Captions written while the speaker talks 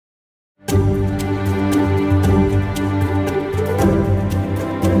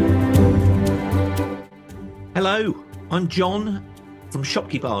I'm John from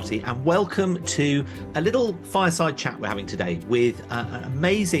Shopkeep Arty, and welcome to a little fireside chat we're having today with an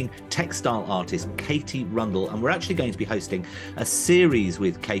amazing textile artist, Katy Rundle. And we're actually going to be hosting a series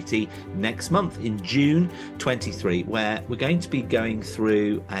with Katy next month in June 23, where we're going to be going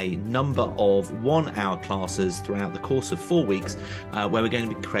through a number of 1-hour classes throughout the course of 4 weeks, where we're going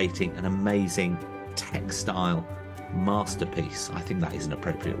to be creating an amazing textile masterpiece. I think that is an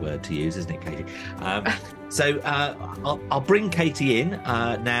appropriate word to use, isn't it, Katy? I'll bring Katy in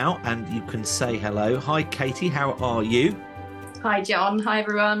now, and you can say hello. Hi, Katy. How are you? Hi, John. Hi,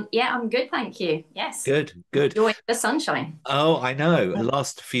 everyone. Yeah, I'm good, thank you. Yes. Good, good. Enjoying the sunshine. Oh, I know. The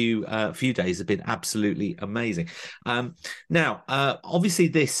last few days have been absolutely amazing. Obviously,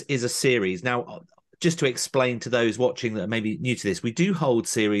 this is a series. Now, just to explain to those watching that are maybe new to this, we do hold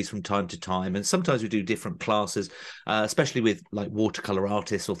series from time to time, and sometimes we do different classes, especially with like watercolor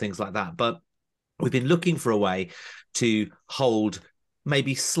artists or things like that. But we've been looking for a way to hold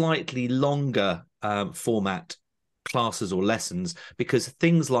maybe slightly longer format classes or lessons, because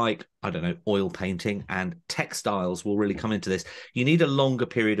things like, I don't know, oil painting and textiles will really come into this. You need a longer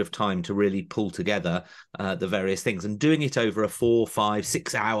period of time to really pull together the various things, and doing it over a 4, 5,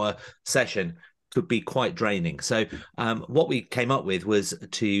 6 hour session could be quite draining. So what we came up with was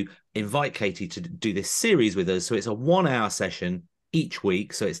to invite Katy to do this series with us. So it's a 1-hour session each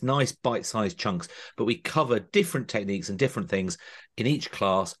week. So it's nice bite-sized chunks, but we cover different techniques and different things in each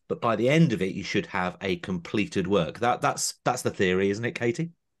class. But by the end of it, you should have a completed work. That's the theory, isn't it, Katy?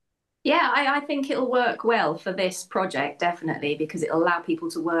 Yeah, I think it'll work well for this project, definitely, because it'll allow people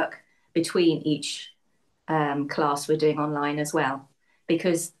to work between each class we're doing online as well.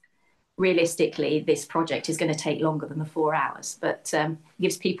 Because realistically, this project is going to take longer than the 4 hours, but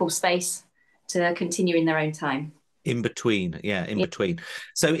gives people space to continue in their own time. In between, yeah, in Yeah. between.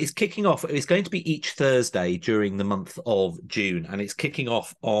 So it's kicking off. It's going to be each Thursday during the month of June, and it's kicking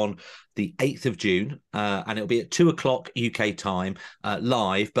off on the 8th of June, and it'll be at 2 o'clock UK time,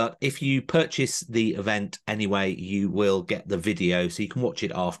 live. But if you purchase the event anyway, you will get the video, so you can watch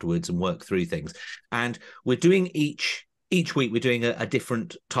it afterwards and work through things. And we're doing each week we're doing a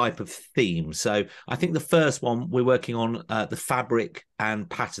different type of theme. So I think the first one we're working on the fabric and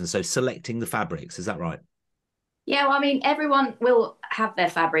pattern, so selecting the fabrics. Is that right? Yeah, well, I mean, everyone will have their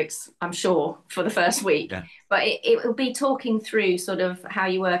fabrics, I'm sure, for the first week, Yeah. but it will be talking through sort of how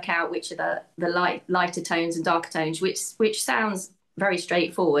you work out which are the lighter tones and darker tones, which sounds very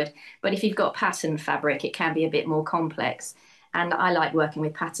straightforward. But if you've got pattern fabric, it can be a bit more complex. And I like working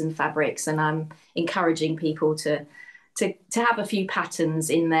with pattern fabrics, and I'm encouraging people to have a few patterns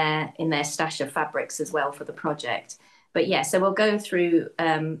in their stash of fabrics as well for the project. But yeah, so we'll go through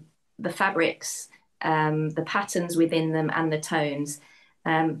the fabrics, the patterns within them, and the tones.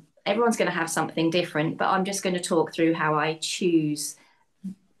 Everyone's going to have something different, but I'm just going to talk through how I choose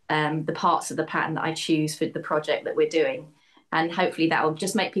the parts of the pattern that I choose for the project that we're doing. And hopefully that will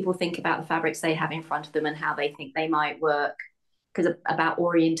just make people think about the fabrics they have in front of them and how they think they might work, because about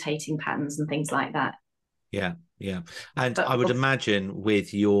orientating patterns and things like that. Yeah, yeah. And But I would imagine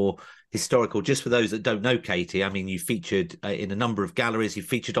with your historical, just for those that don't know Katy, I mean, you featured in a number of galleries, you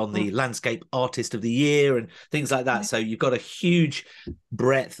featured on the Landscape Artist of the Year and things like that. So you've got a huge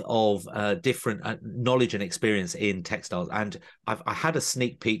breadth of different knowledge and experience in textiles. And I had a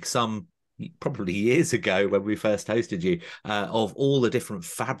sneak peek probably years ago when we first hosted you, of all the different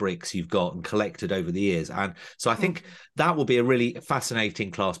fabrics you've got and collected over the years. And so I think that will be a really fascinating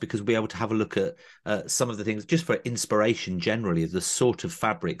class, because we'll be able to have a look at some of the things just for inspiration generally, the sort of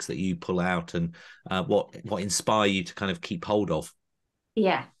fabrics that you pull out and what inspire you to kind of keep hold of.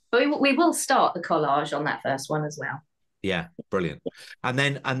 yeah, but we will start the collage on that first one as well. Yeah, brilliant. And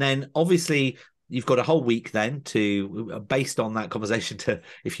then obviously you've got a whole week then to, based on that conversation, to,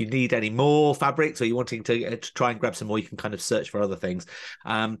 if you need any more fabrics or you're wanting to try and grab some more, you can kind of search for other things.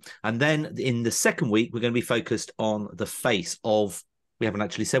 And then in the second week, we're going to be focused on the face of, we haven't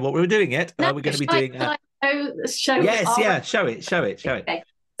actually said what we were doing yet. No, We're going to be doing... show yes, our... yeah, show it. Okay.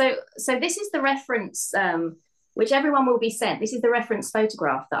 So this is the reference, which everyone will be sent. This is the reference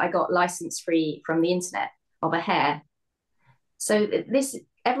photograph that I got license free from the internet of a hare. So this,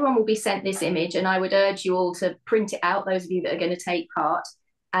 everyone will be sent this image, and I would urge you all to print it out, those of you that are going to take part,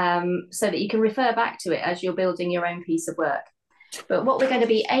 so that you can refer back to it as you're building your own piece of work. But what we're going to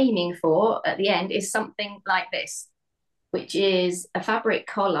be aiming for at the end is something like this, which is a fabric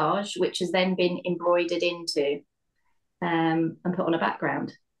collage, which has then been embroidered into and put on a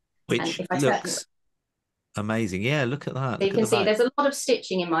background. Which looks amazing. Yeah, look at that. So you can see there's a lot of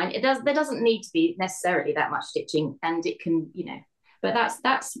stitching in mine. There doesn't need to be necessarily that much stitching, and it can, but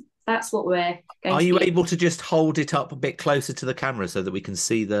that's that's what we're going Are to you be. able to just hold it up a bit closer to the camera so that we can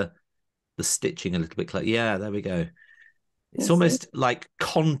see the stitching a little bit closer? Yeah, there we go. It's You see? almost like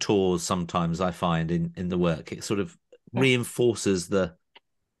contours sometimes I find in the work. It sort of Yeah, reinforces the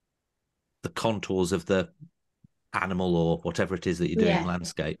contours of the animal or whatever it is that you're doing, yeah,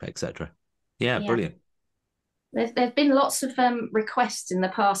 landscape, etc. Yeah, yeah. brilliant. There've been lots of requests in the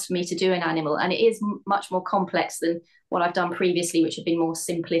past for me to do an animal, and it is much more complex than what I've done previously, which have been more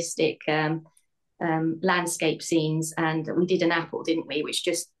simplistic landscape scenes. And we did an apple, didn't we? Which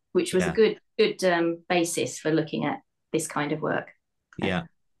was a Yeah, good basis for looking at this kind of work. yeah,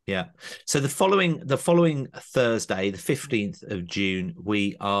 yeah. So the following Thursday, the 15th of June,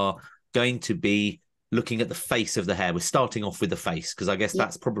 we are going to be looking at the face of the hare. We're starting off with the face because I guess Yeah,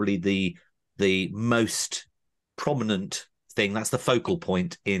 that's probably the most prominent thing. That's the focal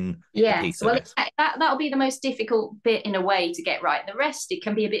point in the yeah. piece, I Well, guess. that'll be the most difficult bit in a way to get right. The rest, it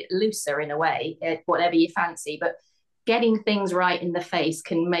can be a bit looser in a way, whatever you fancy. But getting things right in the face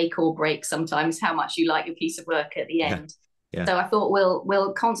can make or break sometimes how much you like your piece of work at the Yeah, end. yeah. So I thought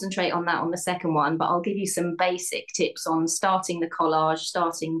we'll concentrate on that on the second one, but I'll give you some basic tips on starting the collage,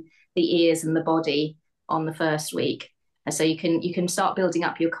 starting the ears and the body on the first week. And so you can start building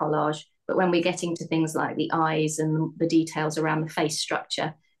up your collage. But when we're getting to things like the eyes and the details around the face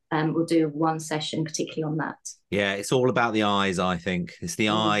structure, we'll do one session particularly on that. Yeah, it's all about the eyes, I think. It's the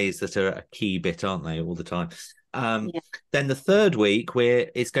Mm, eyes that are a key bit, aren't they, all the time? Um, yeah. then the third week, where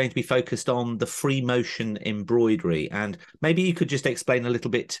it's going to be focused on the free motion embroidery. And maybe you could just explain a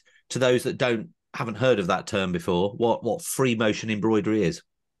little bit to those that haven't heard of that term before, what free motion embroidery is.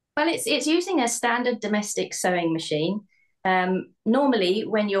 Well, it's using a standard domestic sewing machine. Normally,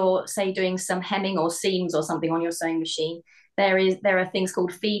 when you're say doing some hemming or seams or something on your sewing machine, there are things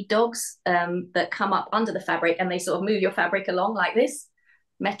called feed dogs that come up under the fabric and they sort of move your fabric along like this,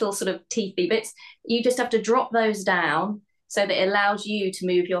 metal sort of teethy bits. You just have to drop those down so that it allows you to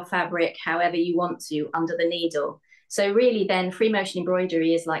move your fabric however you want to under the needle. So really, then free motion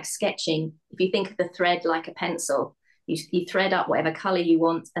embroidery is like sketching. If you think of the thread like a pencil, you thread up whatever color you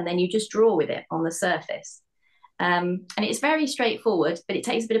want and then you just draw with it on the surface. And it's very straightforward, but it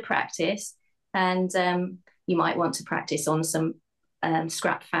takes a bit of practice. And you might want to practice on some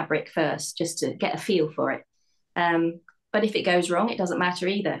scrap fabric first, just to get a feel for it. But if it goes wrong, it doesn't matter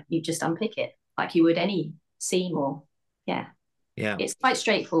either. You just unpick it like you would any seam or, yeah, Yeah. it's quite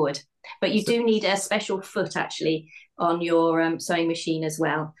straightforward. But you So, do need a special foot actually on your sewing machine as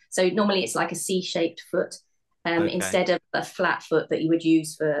well. So normally it's like a C-shaped foot okay. instead of a flat foot that you would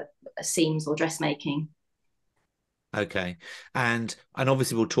use for seams or dressmaking. Okay, and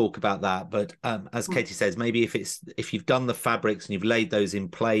obviously we'll talk about that. But as Katie says, maybe if you've done the fabrics and you've laid those in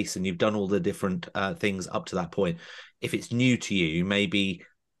place and you've done all the different things up to that point, if it's new to you, maybe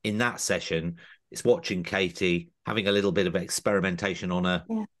in that session, it's watching Katie having a little bit of experimentation on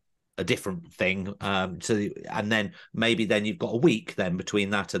Yeah. a different thing. So and then maybe then you've got a week then between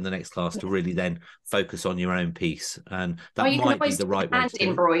that and the next class to Yeah. really then focus on your own piece, and Or that you can might be always the do right way hand to do it.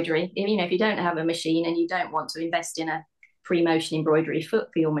 embroidery. If you don't have a machine and you don't want to invest in a free motion embroidery foot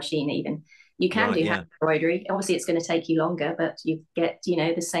for your machine, even you can Right? do hand Yeah. embroidery. Obviously, it's going to take you longer, but you get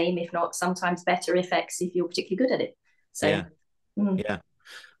the same, if not sometimes better effects if you're particularly good at it. So, Yeah. mm, Yeah.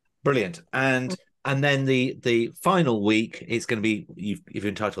 Brilliant. And then the final week is going to be you've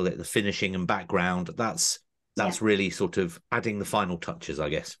entitled it the finishing and background. yeah. That's really sort of adding the final touches, I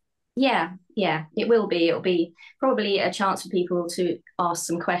guess. Yeah, yeah, it will be. It'll be probably a chance for people to ask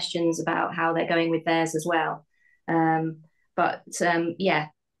some questions about how they're going with theirs as well. But yeah,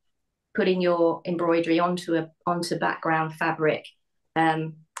 putting your embroidery onto background fabric.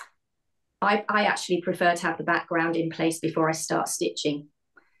 Um, I actually prefer to have the background in place before I start stitching.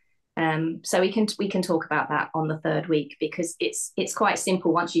 So we can talk about that on the third week because it's quite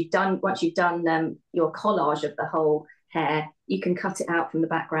simple. Once you've done your collage of the whole hair, you can cut it out from the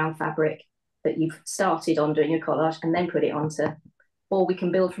background fabric that you've started on doing your collage and then put it onto, or we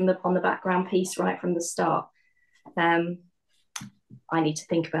can build from on the background piece right from the start. Um, I need to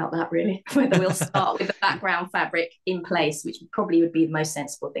think about that really, whether we'll start with the background fabric in place, which probably would be the most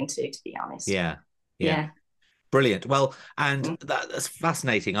sensible thing to do, to be honest. Yeah. Yeah. Yeah. Brilliant. Well, and that's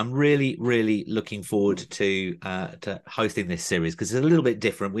fascinating. I'm really, really looking forward to hosting this series because it's a little bit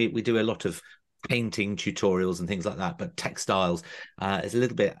different. We do a lot of painting tutorials and things like that, but textiles is a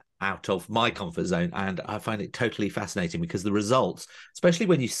little bit out of my comfort zone, and I find it totally fascinating because the results, especially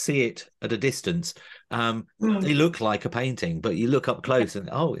when you see it at a distance, Mm. they look like a painting, but you look up close and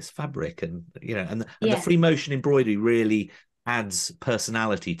oh, it's fabric, and and the Yeah. free motion embroidery really adds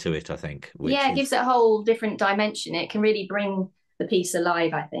personality to it, I think, which Yeah, it is gives it a whole different dimension. It can really bring the piece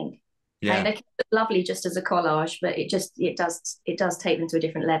alive, I think. And Yeah, they can look lovely just as a collage, but it does take them to a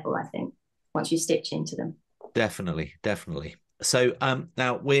different level, I think, once you stitch into them. definitely, definitely. So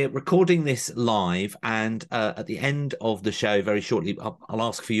now we're recording this live, and at the end of the show, very shortly, I'll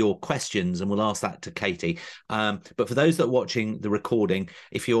ask for your questions, and we'll ask that to Katy. But for those that are watching the recording,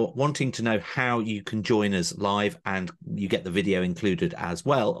 if you're wanting to know how you can join us live, and you get the video included as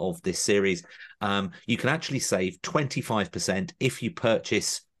well of this series, you can actually save 25% if you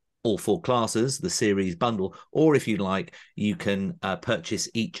purchase all 4 classes, the series bundle, or if you like, you can purchase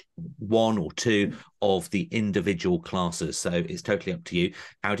each 1 or 2 of the individual classes. So it's totally up to you.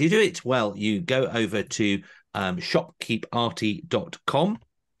 How do you do it? Well, you go over to shopkeeparty.com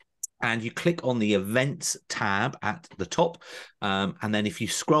and you click on the events tab at the top. And then if you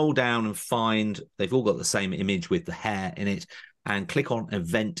scroll down and find, they've all got the same image with the hare in it, and click on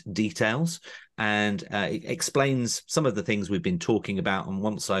event details, and it explains some of the things we've been talking about. And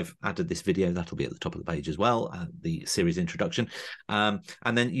once I've added this video, that'll be at the top of the page as well, the series introduction. And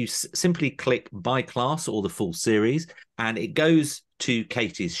then you simply click buy class or the full series, and it goes to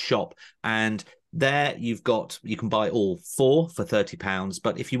Katy's shop. And there you can buy all 4 for £30.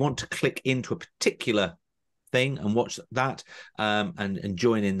 But if you want to click into a particular thing and watch that and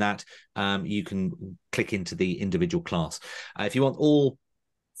join in that, you can click into the individual class. If you want all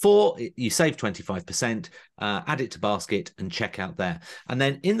 4, you save 25%, add it to basket and check out there. And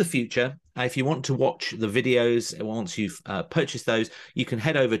then in the future, if you want to watch the videos, once you've purchased those, you can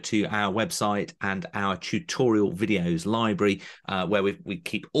head over to our website and our tutorial videos library, where we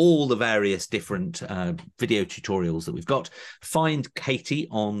keep all the various different video tutorials that we've got. Find Katy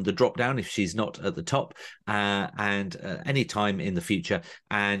on the drop down if she's not at the top, and any time in the future,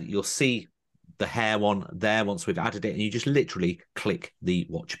 and you'll see the hare one there once we've added it, and you just literally click the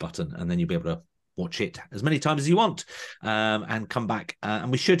watch button, and then you'll be able to watch it as many times as you want, and come back, and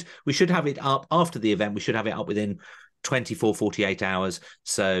we should have it up after the event. We should have it up within 24-48 hours,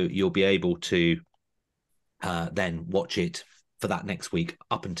 so you'll be able to then watch it for that next week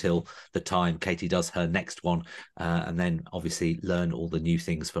up until the time Katy does her next one, and then obviously learn all the new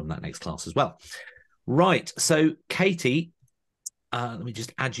things from that next class as well. Right, so Katy, let me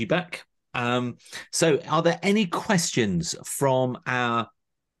just add you back. So are there any questions from our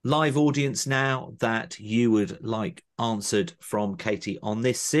live audience now that you would like answered from Katy on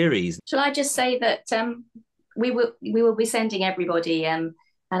this series? Shall I just say that we will be sending everybody an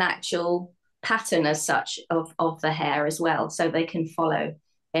actual pattern as such of the hare as well, so they can follow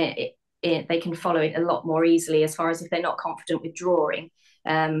it. They can follow it a lot more easily, as far as if they're not confident with drawing.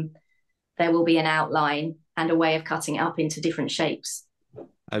 There will be an outline and a way of cutting it up into different shapes.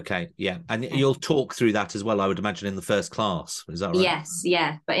 Okay, yeah. And you'll talk through that as well, I would imagine, in the first class. Is that right? Yes,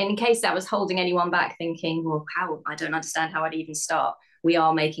 yeah. But in case that was holding anyone back thinking, well, I don't understand how I'd even start, we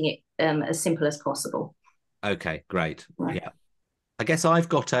are making it as simple as possible. Okay, great. Right. Yeah. I guess I've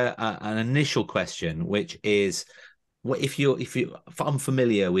got an initial question, which is, if you're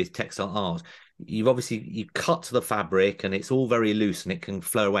unfamiliar with textile art, you cut the fabric and it's all very loose and it can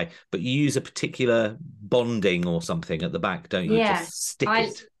flow away, but you use a particular bonding or something at the back, don't you? Yes, to stick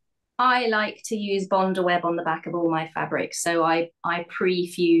it. I like to use Bonder web on the back of all my fabrics, so I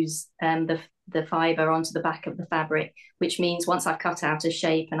pre-fuse the fibre onto the back of the fabric, which means once I've cut out a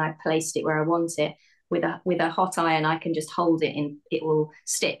shape and I've placed it where I want it, with a hot iron I can just hold it and it will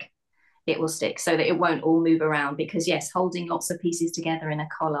stick. It will stick so that it won't all move around, because yes, holding lots of pieces together in a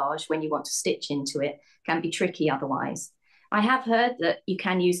collage when you want to stitch into it can be tricky otherwise. I have heard that you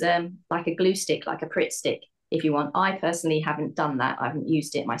can use like a glue stick, like a Pritt stick, if you want. I personally haven't done that. I haven't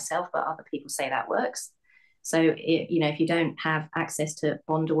used it myself, but other people say that works. So if you don't have access to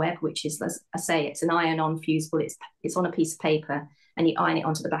Bonder web, which is, as I say, it's an iron-on fusible, it's on a piece of paper, and you iron it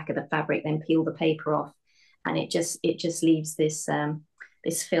onto the back of the fabric, then peel the paper off, and it just leaves this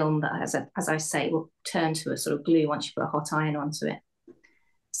this film that has, as I say, will turn to a sort of glue once you put a hot iron onto it.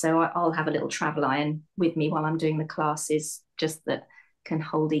 So I'll have a little travel iron with me while I'm doing the classes, just that can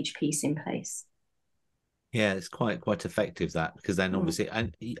hold each piece in place. Yeah, it's quite effective, that, because then obviously,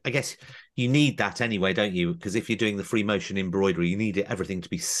 and I guess you need that anyway, don't you? Because if you're doing the free motion embroidery, you need everything to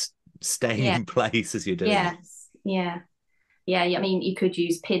be staying in place as you're doing it. Yeah, I mean, you could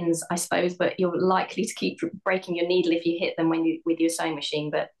use pins, I suppose, but you're likely to keep breaking your needle if you hit them with your sewing machine.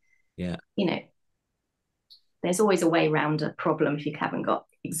 But yeah, there's always a way around a problem if you haven't got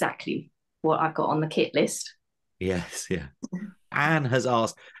exactly what I've got on the kit list. Yes, yeah. Anne has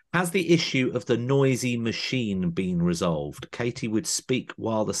asked, has the issue of the noisy machine been resolved? Katy would speak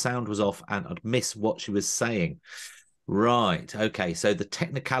while the sound was off and I'd miss what she was saying. Right, okay, so the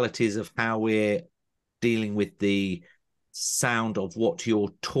technicalities of how we're dealing with the sound of what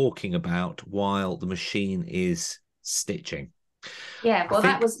you're talking about while the machine is stitching. Yeah, I well,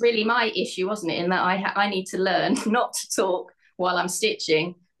 that think, was really my issue, wasn't it? In that I need to learn not to talk while I'm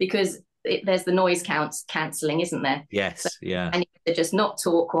stitching because there's the noise cancelling, isn't there? So yes, yeah. I need to just not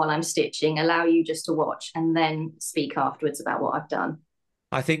talk while I'm stitching, allow you just to watch, and then speak afterwards about what I've done.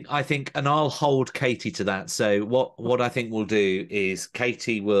 I think, and I'll hold Katy to that. So what I think we'll do is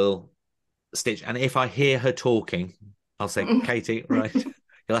Katy will stitch, and if I hear her talking, I'll say, Katy, right,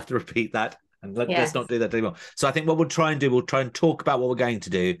 you'll have to repeat that, and let's Yes. not do that anymore. So I think what we'll try and do, we'll try and talk about what we're going to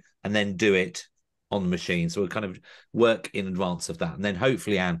do, and then do it on the machine. So we'll kind of work in advance of that, and then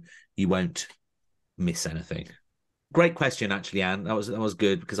hopefully, Anne, you won't miss anything. Great question, actually, Anne. That was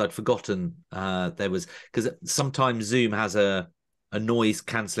good because I'd forgotten there was, because sometimes Zoom has a noise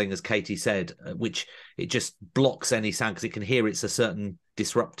cancelling, as Katy said, which it just blocks any sound because it can hear it's a certain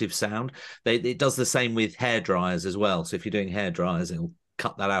disruptive sound. It does the same with hair dryers as well. So if you're doing hair dryers, it'll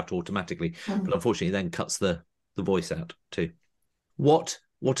cut that out automatically. But unfortunately, it then cuts the voice out too. What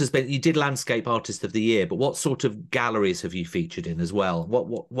has been, you did landscape artist of the year, but what sort of galleries have you featured in as well?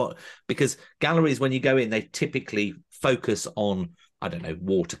 What because galleries, when you go in, they typically focus on, I don't know,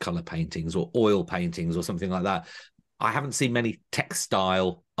 watercolor paintings or oil paintings or something like that. I haven't seen many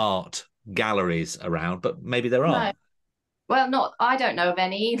textile art galleries around, but maybe there are. No. Well, not I don't know of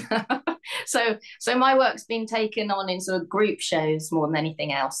any either. So my work's been taken on in sort of group shows more than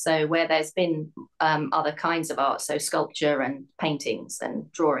anything else. So where there's been other kinds of art, so sculpture and paintings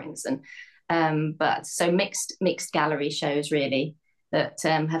and drawings, and but so mixed gallery shows really that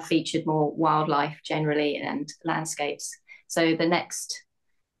have featured more wildlife generally and landscapes. So the next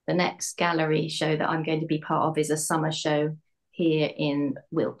gallery show that I'm going to be part of is a summer show here in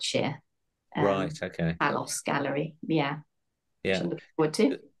Wiltshire. Right. Okay. Palos Gallery. Yeah. Which Yeah. I'm looking forward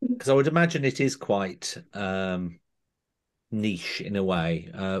to. Because I would imagine it is quite niche in a way,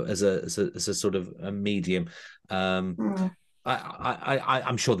 as a sort of a medium. Mm.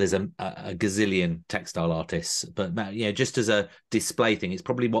 I'm sure there's a gazillion textile artists, but yeah, just as a display thing, it's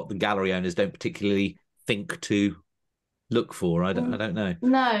probably what the gallery owners don't particularly think to look for. I don't know.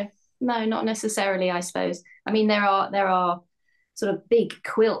 No, no, not necessarily, I suppose. I mean, there are sort of big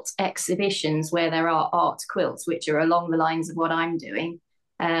quilt exhibitions where there are art quilts, which are along the lines of what I'm doing.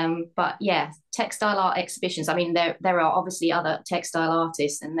 But yeah, textile art exhibitions. I mean, there are obviously other textile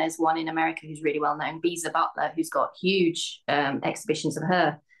artists, and there's one in America who's really well known, Bisa Butler, who's got huge exhibitions of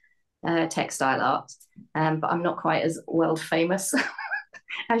her textile art. But I'm not quite as world famous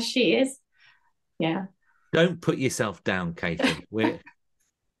as she is. Yeah. Don't put yourself down, Katy.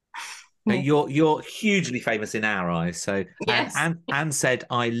 You're hugely famous in our eyes. So, Yes. and Anne said,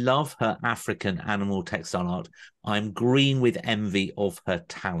 "I love her African animal textile art. I'm green with envy of her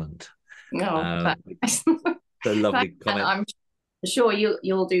talent." Oh, The lovely comment. I'm sure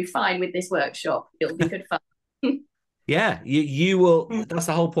you'll do fine with this workshop. It'll be good fun. Yeah, you will. That's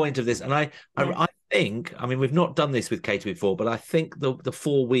the whole point of this. And I think, I mean, we've not done this with Katy before, but I think the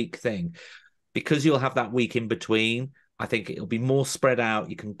 4 week thing, because you'll have that week in between, I think it'll be more spread out.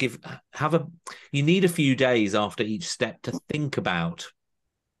 You can you need a few days after each step to think about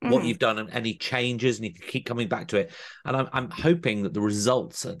what you've done and any changes, and you can keep coming back to it. And I'm hoping that the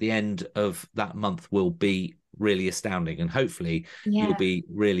results at the end of that month will be really astounding, and hopefully you'll be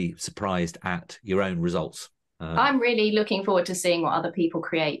really surprised at your own results. I'm really looking forward to seeing what other people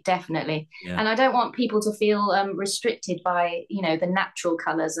create, definitely. Yeah. And I don't want people to feel restricted by, the natural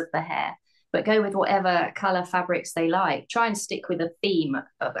colors of the hair, but go with whatever color fabrics they like. Try and stick with a theme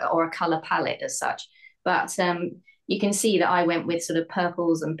or a color palette as such. But you can see that I went with sort of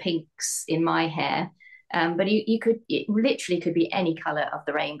purples and pinks in my hair. But it literally could be any color of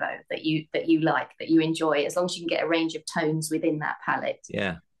the rainbow that you like, that you enjoy, as long as you can get a range of tones within that palette.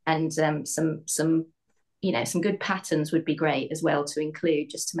 Yeah. And some good patterns would be great as well to include,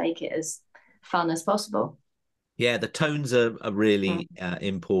 just to make it as fun as possible. Yeah, the tones are really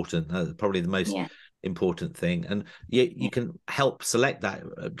important. Probably the most important thing, and you can help select that.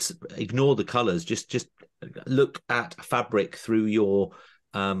 Ignore the colors. Just look at fabric through your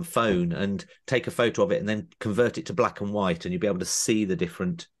phone and take a photo of it, and then convert it to black and white, and you'll be able to see the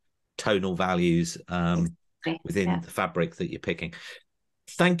different tonal values within the fabric that you're picking.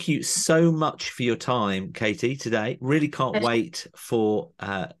 Thank you so much for your time, Katy, today. Really can't wait for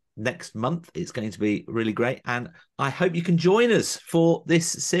next month. It's going to be really great. And I hope you can join us for this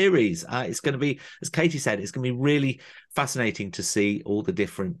series. It's going to be, as Katy said, it's going to be really fascinating to see all the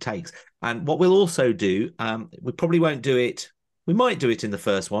different takes. And what we'll also do, we probably won't do it. We might do it in the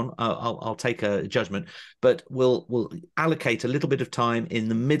first one. I'll take a judgment, but we'll allocate a little bit of time in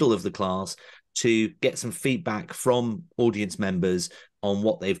the middle of the class to get some feedback from audience members on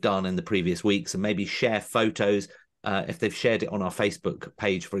what they've done in the previous weeks, and maybe share photos. If they've shared it on our Facebook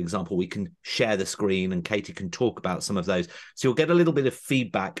page, for example, we can share the screen and Katy can talk about some of those. So you'll get a little bit of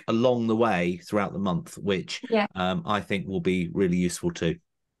feedback along the way throughout the month, which I think will be really useful too.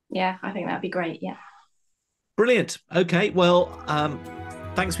 Yeah, I think that'd be great. Yeah. Brilliant. Okay, well,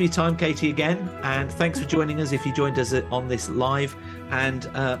 thanks for your time, Katy, again. And thanks for joining us if you joined us on this live, and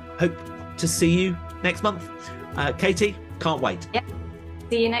hope to see you next month. Katy, can't wait. Yeah.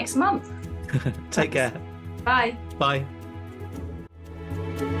 See you next month. Take care. Bye. Bye.